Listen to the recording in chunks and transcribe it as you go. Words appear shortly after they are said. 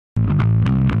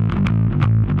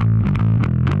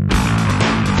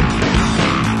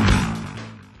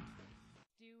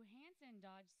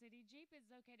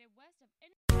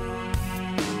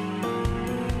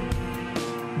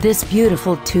This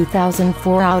beautiful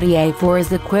 2004 Audi A4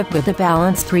 is equipped with a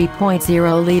balanced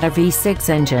 3.0-liter V6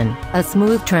 engine, a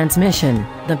smooth transmission,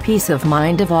 the peace of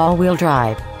mind of all-wheel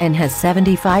drive, and has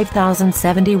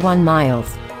 75,071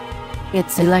 miles.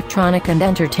 Its electronic and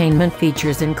entertainment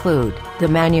features include the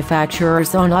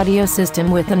manufacturer's own audio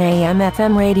system with an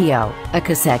AM/FM radio, a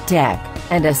cassette deck,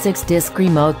 and a 6-disc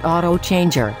remote auto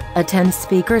changer, a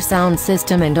 10-speaker sound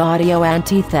system and audio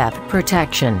anti-theft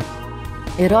protection.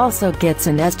 It also gets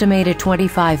an estimated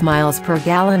 25 miles per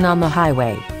gallon on the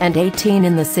highway, and 18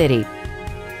 in the city.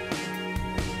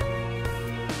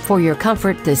 For your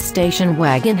comfort, this station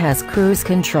wagon has cruise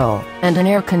control, and an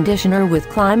air conditioner with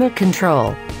climate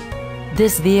control.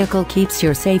 This vehicle keeps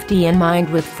your safety in mind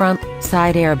with front,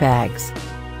 side airbags.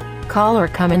 Call or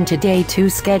come in today to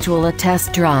schedule a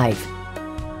test drive.